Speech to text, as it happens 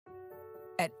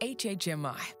At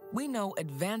HHMI, we know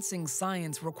advancing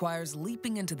science requires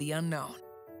leaping into the unknown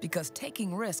because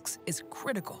taking risks is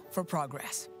critical for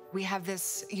progress. We have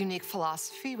this unique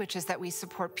philosophy, which is that we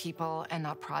support people and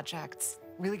not projects,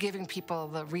 really giving people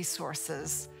the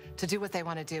resources to do what they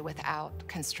want to do without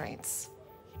constraints.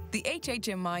 The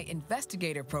HHMI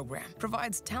Investigator program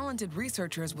provides talented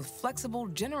researchers with flexible,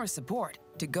 generous support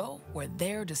to go where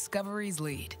their discoveries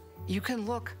lead. You can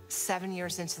look 7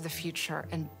 years into the future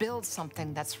and build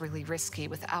something that's really risky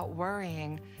without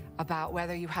worrying about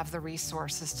whether you have the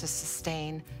resources to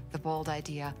sustain the bold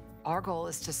idea. Our goal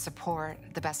is to support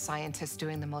the best scientists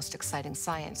doing the most exciting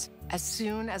science. As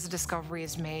soon as a discovery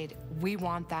is made, we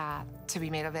want that to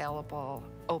be made available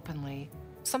openly.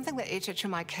 Something that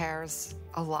HHMI cares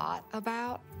a lot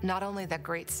about, not only that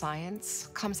great science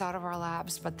comes out of our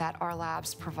labs, but that our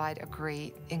labs provide a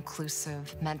great,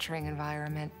 inclusive mentoring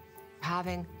environment.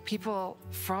 Having people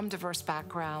from diverse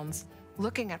backgrounds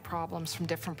looking at problems from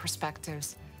different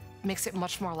perspectives makes it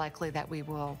much more likely that we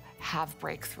will have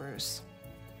breakthroughs.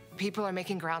 People are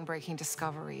making groundbreaking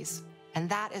discoveries, and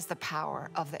that is the power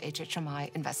of the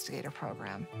HHMI Investigator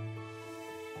program.